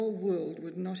whole world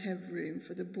would not have room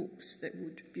for the books that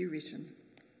would be written.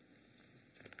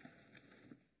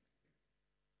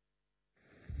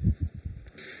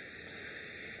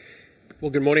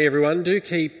 Well, good morning, everyone. Do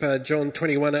keep John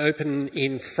 21 open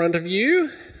in front of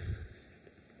you.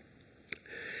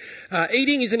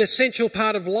 Eating is an essential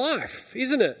part of life,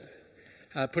 isn't it?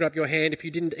 Put up your hand if you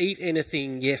didn't eat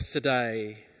anything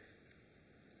yesterday.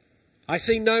 I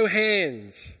see no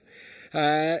hands.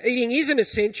 Eating is an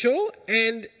essential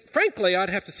and, frankly, I'd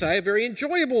have to say, a very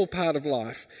enjoyable part of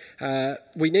life.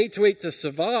 We need to eat to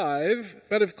survive,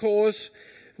 but of course,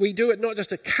 we do it not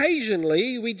just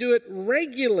occasionally, we do it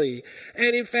regularly.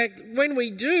 And in fact, when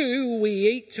we do, we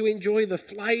eat to enjoy the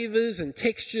flavours and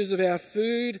textures of our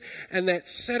food and that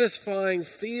satisfying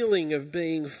feeling of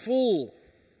being full.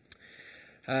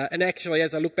 And actually,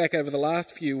 as I look back over the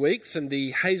last few weeks and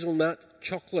the hazelnut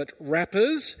chocolate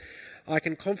wrappers, I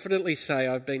can confidently say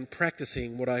I've been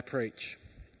practicing what I preach.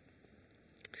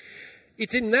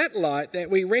 It's in that light that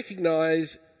we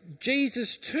recognise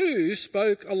Jesus too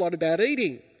spoke a lot about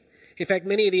eating. In fact,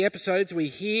 many of the episodes we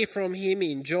hear from him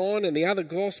in John and the other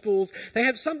Gospels, they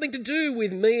have something to do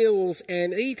with meals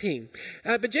and eating.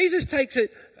 But Jesus takes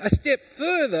it a step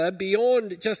further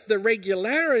beyond just the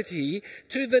regularity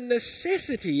to the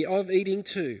necessity of eating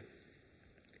too.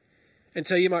 And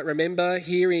so you might remember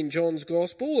here in John's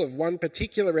Gospel of one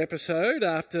particular episode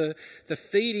after the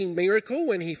feeding miracle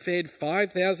when he fed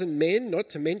 5,000 men, not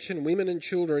to mention women and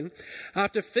children,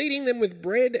 after feeding them with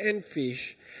bread and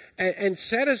fish and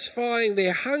satisfying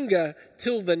their hunger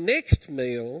till the next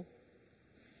meal,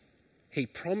 he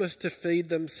promised to feed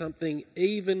them something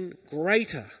even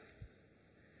greater.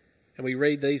 And we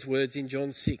read these words in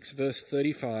John 6, verse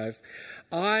 35.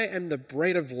 "I am the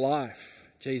bread of life,"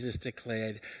 Jesus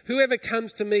declared. "Whoever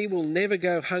comes to me will never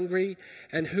go hungry,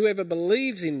 and whoever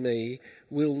believes in me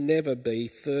will never be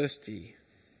thirsty."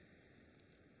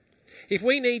 If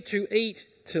we need to eat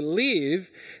to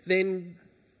live, then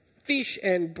fish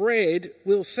and bread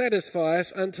will satisfy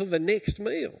us until the next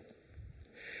meal.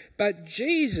 But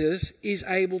Jesus is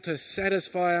able to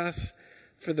satisfy us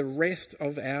for the rest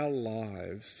of our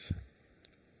lives.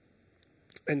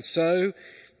 And so,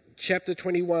 chapter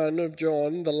 21 of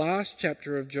John, the last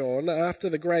chapter of John, after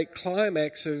the great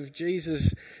climax of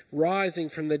Jesus rising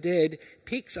from the dead,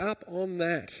 picks up on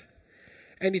that.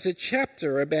 And it's a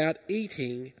chapter about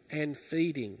eating and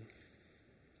feeding.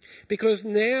 Because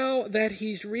now that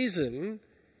he's risen,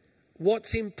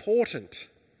 what's important?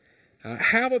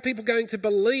 How are people going to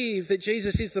believe that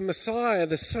Jesus is the Messiah,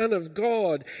 the Son of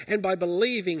God, and by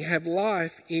believing have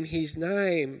life in his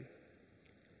name?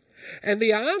 And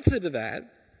the answer to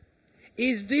that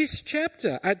is this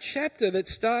chapter, a chapter that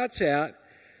starts out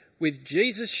with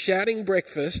Jesus shouting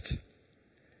breakfast,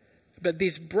 but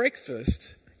this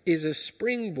breakfast is a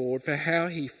springboard for how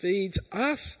he feeds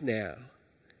us now,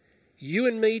 you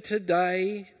and me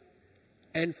today,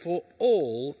 and for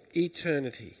all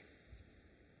eternity.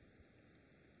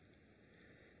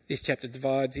 This chapter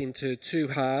divides into two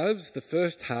halves. The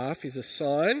first half is a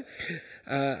sign,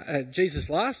 Jesus'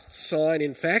 last sign,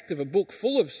 in fact, of a book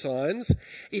full of signs.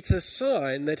 It's a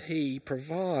sign that he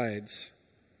provides.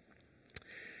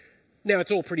 Now,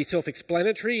 it's all pretty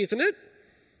self-explanatory, isn't it?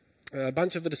 A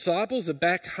bunch of the disciples are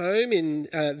back home in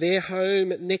their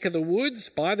home neck of the woods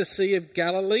by the Sea of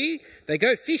Galilee. They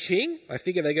go fishing. I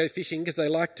figure they go fishing because they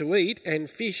like to eat, and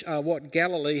fish are what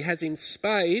Galilee has in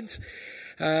spades,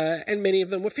 and many of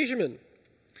them were fishermen.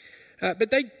 But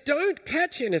they don't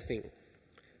catch anything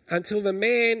until the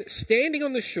man standing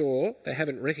on the shore, they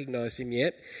haven't recognised him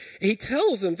yet, he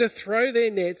tells them to throw their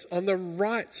nets on the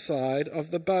right side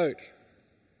of the boat.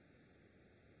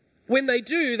 When they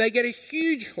do, they get a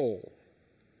huge haul.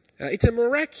 It's a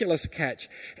miraculous catch.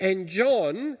 And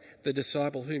John, the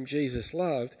disciple whom Jesus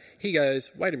loved, he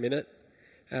goes, wait a minute,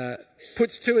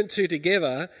 puts two and two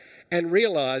together and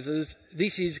realises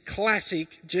this is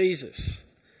classic Jesus.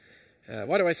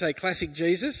 Why do I say classic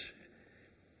Jesus?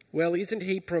 Well, isn't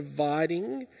he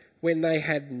providing when they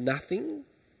had nothing?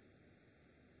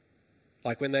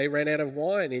 Like when they ran out of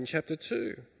wine in chapter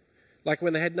 2. Like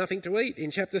when they had nothing to eat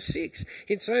in chapter 6.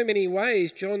 In so many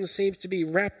ways, John seems to be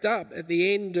wrapped up at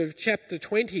the end of chapter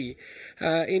 20.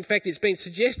 In fact, it's been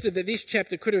suggested that this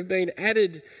chapter could have been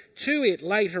added to it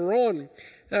later on.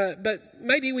 But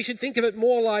maybe we should think of it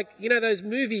more like, those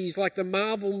movies, like the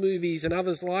Marvel movies and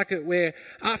others like it, where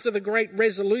after the great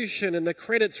resolution and the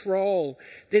credits roll,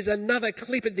 there's another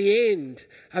clip at the end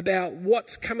about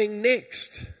what's coming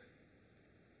next.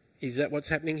 Is that what's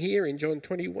happening here in John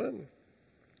 21?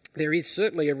 There is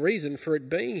certainly a reason for it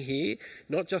being here,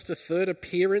 not just a third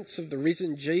appearance of the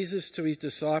risen Jesus to his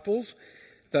disciples,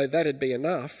 though that'd be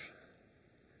enough.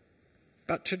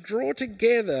 but to draw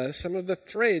together some of the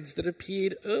threads that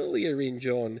appeared earlier in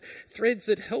John, threads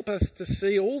that help us to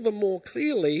see all the more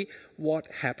clearly what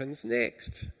happens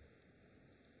next.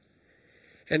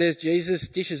 And as Jesus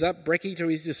dishes up brekkie to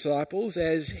his disciples,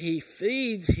 as he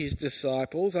feeds his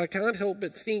disciples, I can't help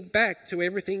but think back to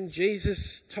everything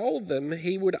Jesus told them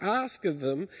he would ask of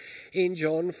them in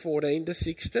John 14 to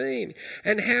 16.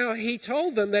 And how he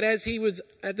told them that as he was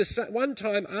at the one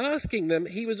time asking them,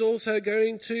 he was also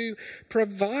going to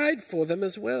provide for them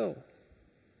as well.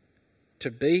 To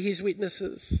be his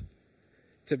witnesses,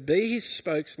 to be his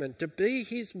spokesman, to be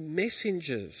his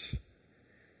messengers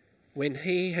when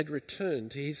he had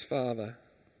returned to his Father.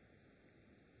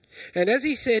 And as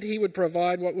he said he would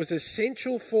provide what was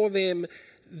essential for them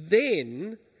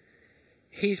then,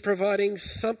 he's providing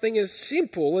something as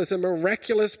simple as a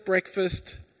miraculous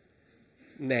breakfast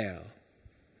now.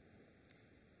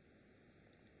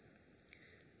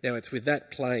 Now it's with that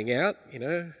playing out,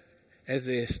 as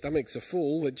their stomachs are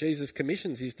full, that Jesus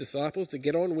commissions his disciples to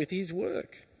get on with his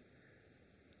work.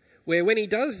 Where when he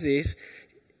does this,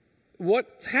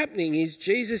 what's happening is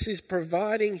Jesus is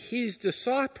providing his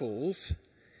disciples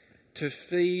to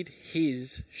feed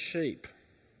his sheep.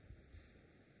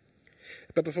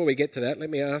 But before we get to that,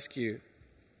 let me ask you,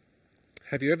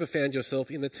 have you ever found yourself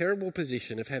in the terrible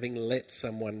position of having let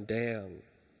someone down?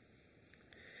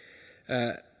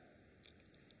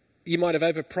 You might have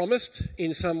overpromised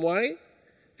in some way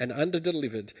and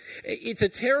underdelivered. It's a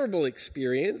terrible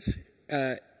experience.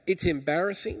 It's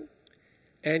embarrassing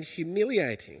and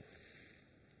humiliating.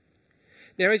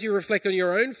 Now, as you reflect on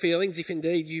your own feelings, if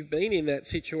indeed you've been in that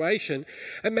situation,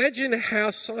 imagine how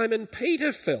Simon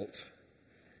Peter felt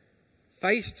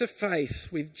face to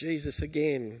face with Jesus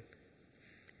again.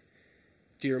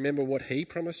 Do you remember what he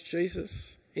promised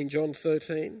Jesus in John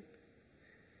 13?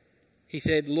 He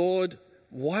said, "Lord,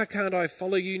 why can't I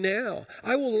follow you now?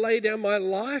 I will lay down my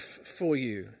life for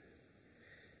you."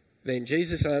 Then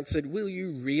Jesus answered, "Will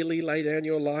you really lay down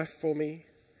your life for me?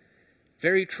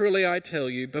 Very truly I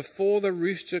tell you, before the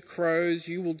rooster crows,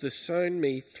 you will disown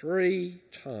me 3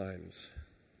 times.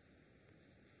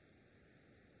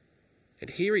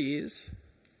 And here he is,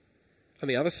 on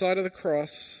the other side of the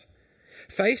cross,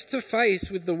 face to face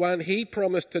with the one he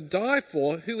promised to die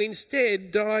for, who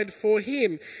instead died for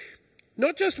him.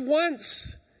 Not just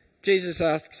once, Jesus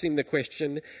asks him the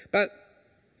question, but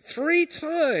 3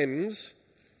 times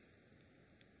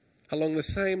along the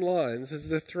same lines as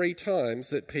the 3 times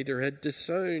that Peter had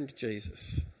disowned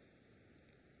Jesus.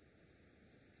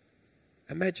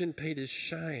 Imagine Peter's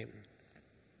shame.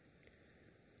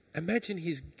 Imagine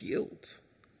his guilt.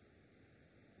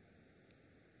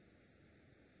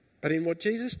 But in what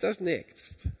Jesus does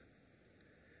next,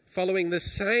 following the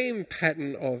same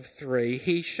pattern of 3,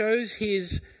 he shows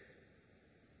his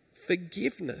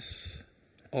forgiveness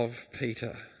of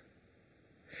Peter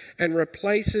and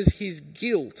replaces his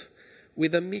guilt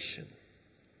with a mission.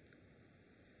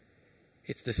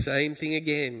 It's the same thing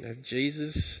again of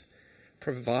Jesus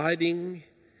providing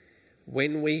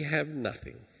when we have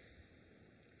nothing.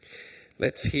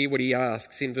 Let's hear what he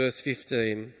asks in verse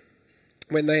 15.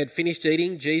 When they had finished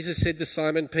eating, Jesus said to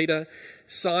Simon Peter,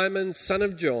 "Simon, son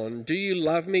of John, do you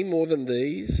love me more than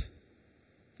these?"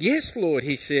 "Yes, Lord,"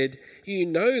 he said, "you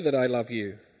know that I love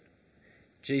you."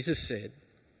 Jesus said,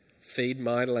 "Feed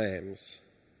my lambs."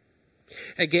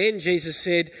 Again, Jesus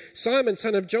said, "Simon,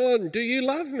 son of John, do you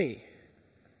love me?"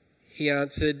 He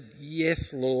answered,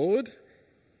 "Yes, Lord,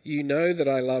 you know that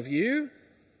I love you."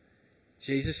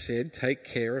 Jesus said, "Take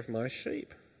care of my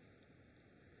sheep."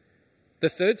 The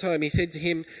 3rd time he said to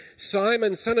him,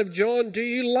 "Simon, son of John, do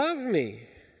you love me?"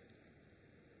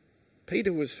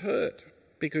 Peter was hurt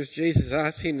because Jesus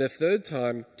asked him the 3rd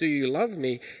time, "Do you love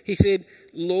me?" He said,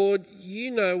 "Lord,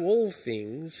 you know all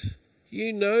things.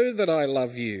 You know that I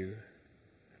love you."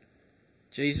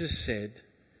 Jesus said,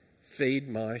 "Feed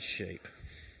my sheep."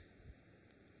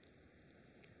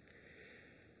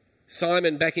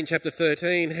 Simon, back in chapter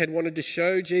 13, had wanted to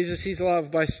show Jesus his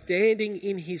love by standing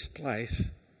in his place,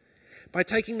 by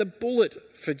taking the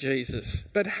bullet for Jesus,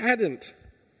 but hadn't.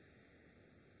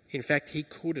 In fact, he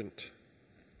couldn't.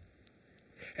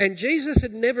 And Jesus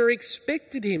had never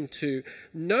expected him to.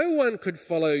 No one could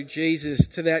follow Jesus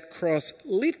to that cross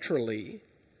literally.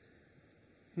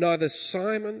 Neither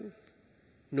Simon,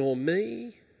 nor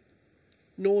me,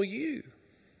 nor you.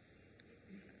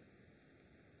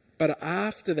 But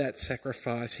after that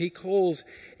sacrifice, he calls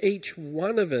each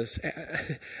one of us.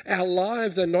 Our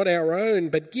lives are not our own,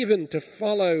 but given to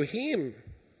follow him.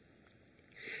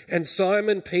 And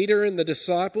Simon, Peter, and the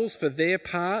disciples, for their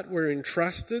part, were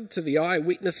entrusted to the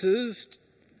eyewitnesses,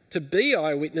 to be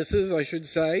eyewitnesses, I should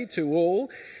say, to all,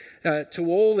 to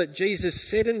all that Jesus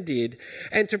said and did,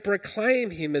 and to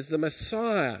proclaim him as the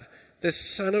Messiah, the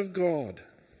Son of God.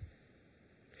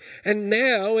 And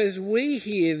now, as we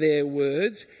hear their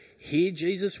words, hear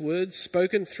Jesus' words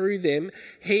spoken through them,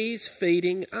 he's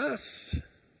feeding us.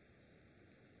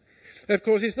 Of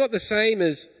course, it's not the same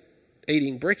as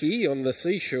eating brekkie on the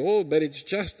seashore, but it's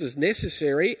just as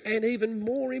necessary and even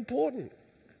more important.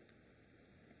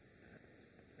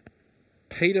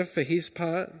 Peter, for his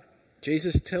part,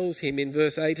 Jesus tells him in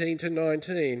verse 18 to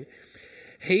 19,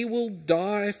 he will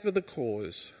die for the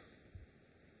cause.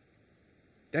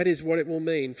 That is what it will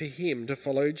mean for him to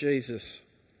follow Jesus.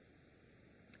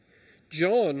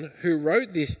 John, who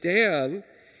wrote this down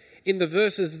in the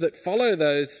verses that follow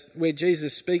those where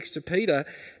Jesus speaks to Peter,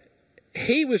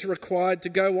 he was required to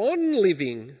go on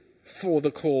living for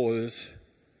the cause.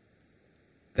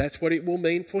 That's what it will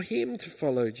mean for him to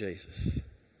follow Jesus.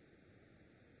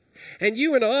 And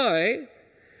you and I,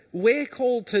 we're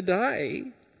called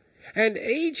today and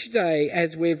each day,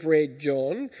 as we've read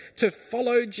John, to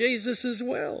follow Jesus as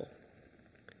well.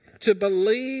 To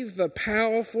believe the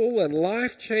powerful and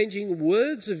life-changing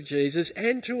words of Jesus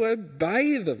and to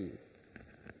obey them.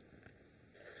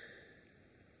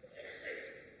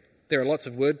 There are lots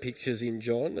of word pictures in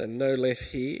John, and no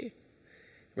less here.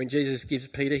 When Jesus gives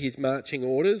Peter his marching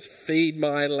orders, feed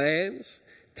my lambs,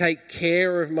 take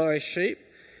care of my sheep,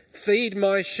 feed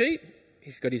my sheep.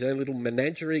 He's got his own little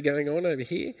menagerie going on over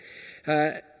here.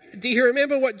 Do you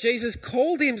remember what Jesus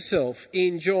called himself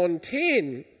in John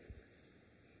 10?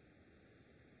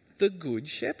 The Good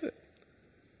Shepherd.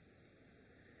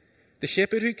 The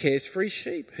shepherd who cares for his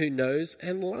sheep, who knows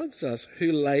and loves us,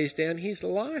 who lays down his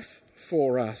life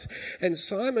for us. And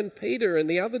Simon Peter and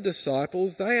the other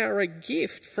disciples, they are a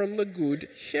gift from the Good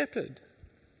Shepherd,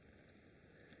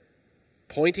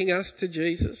 pointing us to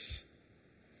Jesus,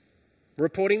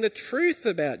 reporting the truth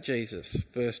about Jesus,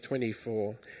 verse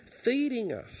 24,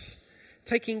 feeding us,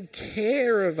 taking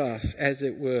care of us, as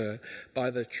it were,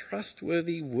 by the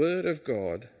trustworthy word of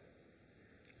God,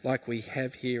 like we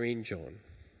have here in John.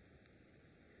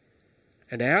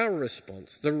 And our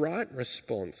response, the right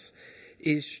response,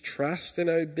 is trust and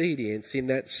obedience in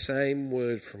that same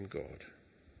word from God.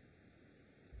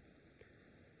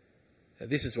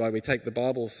 This is why we take the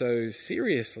Bible so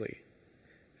seriously.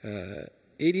 It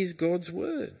is God's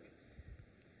word.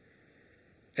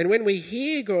 And when we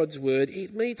hear God's word,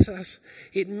 it meets us.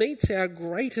 It meets our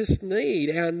greatest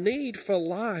need, our need for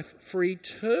life, for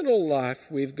eternal life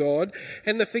with God,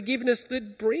 and the forgiveness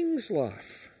that brings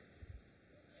life.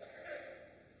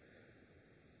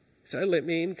 So let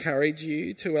me encourage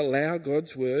you to allow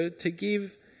God's word to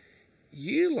give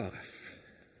you life.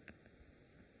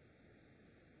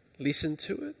 Listen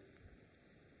to it,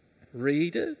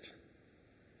 read it,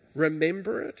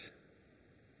 remember it,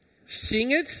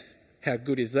 sing it. How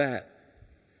good is that?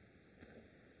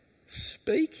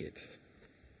 Speak it.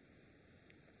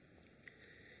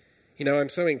 You know, I'm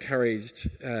so encouraged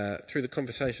through the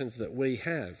conversations that we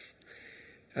have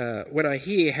when I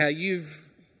hear how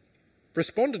you've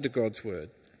responded to God's word,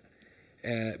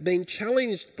 been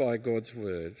challenged by God's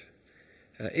word,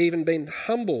 even been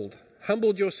humbled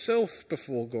yourself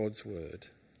before God's word,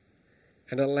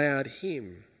 and allowed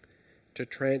him to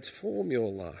transform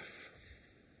your life.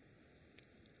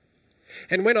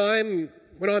 And when I'm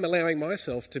allowing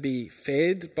myself to be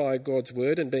fed by God's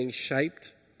word and being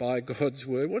shaped by God's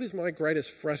word, what is my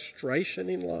greatest frustration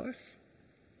in life?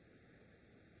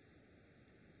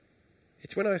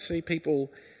 It's when I see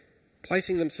people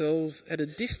placing themselves at a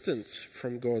distance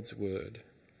from God's word,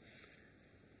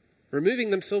 removing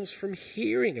themselves from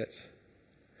hearing it,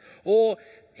 or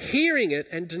hearing it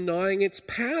and denying its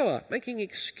power, making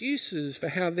excuses for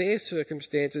how their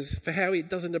circumstances, for how it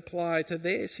doesn't apply to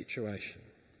their situation.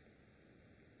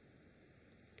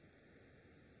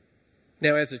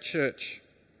 Now, as a church,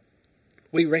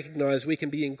 we recognise we can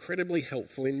be incredibly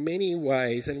helpful in many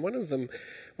ways, and one of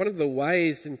the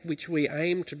ways in which we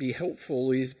aim to be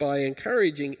helpful is by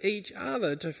encouraging each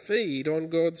other to feed on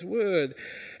God's word.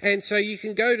 And so you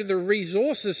can go to the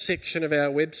resources section of our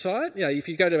website. You know, if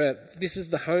you go to this is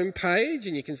the home page,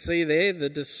 and you can see there the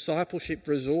discipleship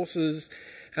resources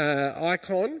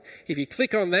icon. If you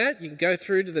click on that, you can go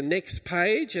through to the next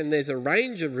page, and there's a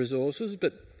range of resources,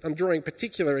 but I'm drawing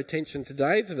particular attention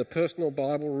today to the personal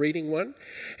Bible reading one.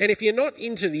 And if you're not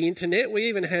into the internet, we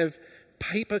even have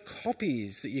paper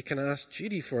copies that you can ask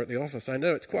Judy for at the office. I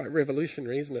know it's quite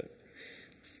revolutionary, isn't it?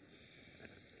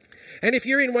 And if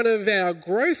you're in one of our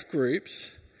growth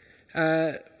groups,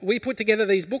 we put together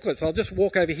these booklets. I'll just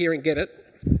walk over here and get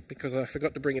it because I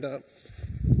forgot to bring it up.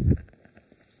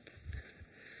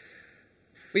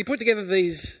 We put together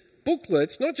these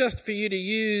booklets, not just for you to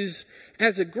use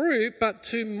as a group, but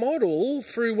to model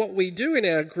through what we do in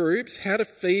our groups how to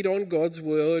feed on God's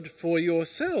word for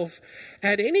yourself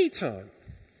at any time.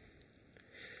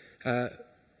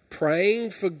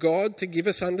 Praying for God to give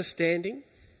us understanding,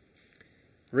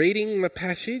 reading the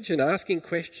passage and asking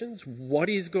questions. What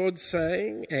is God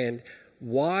saying and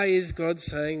why is God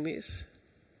saying this?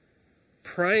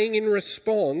 Praying in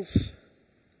response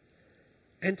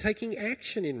and taking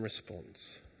action in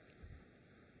response.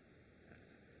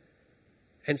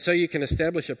 And so you can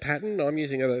establish a pattern. I'm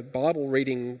using a Bible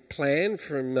reading plan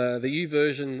from the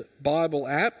YouVersion Bible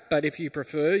app, but if you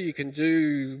prefer, you can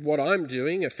do what I'm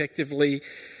doing effectively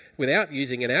without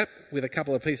using an app, with a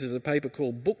couple of pieces of paper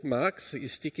called bookmarks that you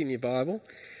stick in your Bible.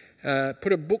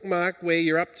 Put a bookmark where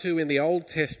you're up to in the Old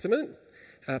Testament,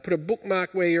 put a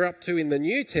bookmark where you're up to in the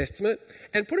New Testament,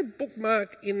 and put a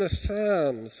bookmark in the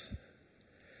Psalms.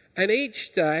 And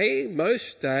each day,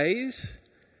 most days,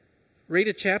 read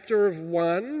a chapter of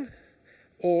one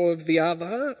or of the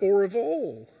other or of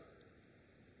all.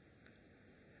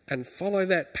 And follow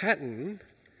that pattern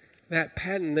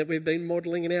that we've been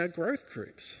modelling in our growth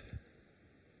groups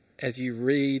as you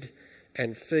read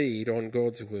and feed on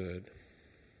God's word.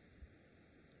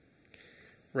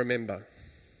 Remember,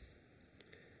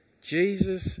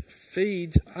 Jesus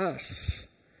feeds us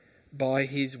by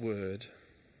his word.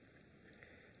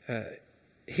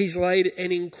 He's laid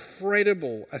an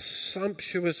incredible, a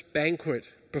sumptuous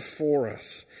banquet before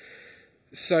us,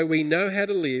 so we know how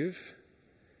to live,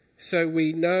 so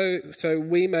we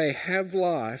may have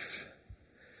life,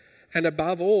 and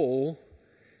above all,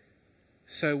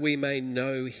 so we may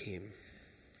know him.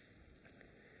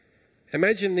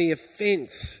 Imagine the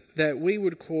offence that we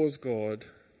would cause God,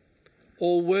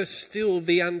 or worse still,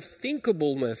 the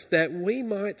unthinkableness that we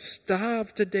might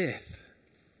starve to death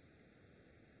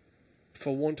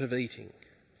for want of eating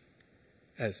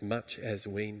as much as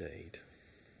we need.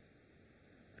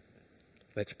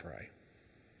 Let's pray.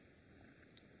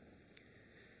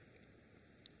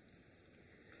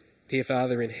 Dear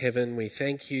Father in heaven, we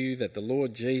thank you that the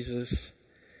Lord Jesus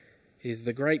is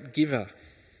the great giver,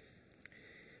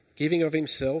 giving of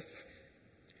himself,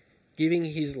 giving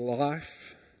his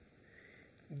life,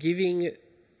 giving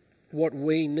what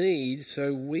we need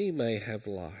so we may have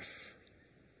life.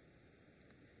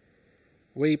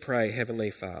 We pray, Heavenly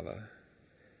Father,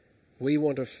 we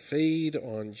want to feed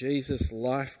on Jesus'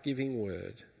 life-giving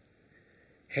word,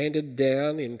 handed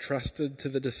down, entrusted to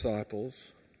the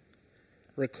disciples,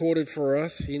 recorded for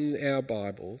us in our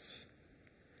Bibles,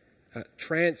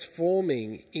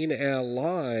 transforming in our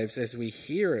lives as we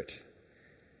hear it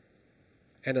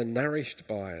and are nourished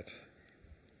by it.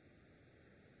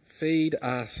 Feed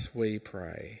us, we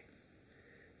pray,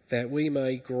 that we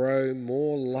may grow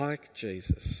more like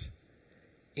Jesus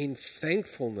in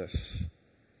thankfulness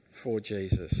for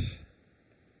Jesus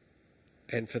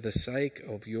and for the sake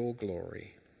of your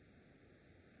glory.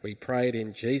 We pray it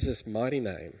in Jesus' mighty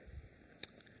name.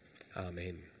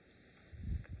 Amen.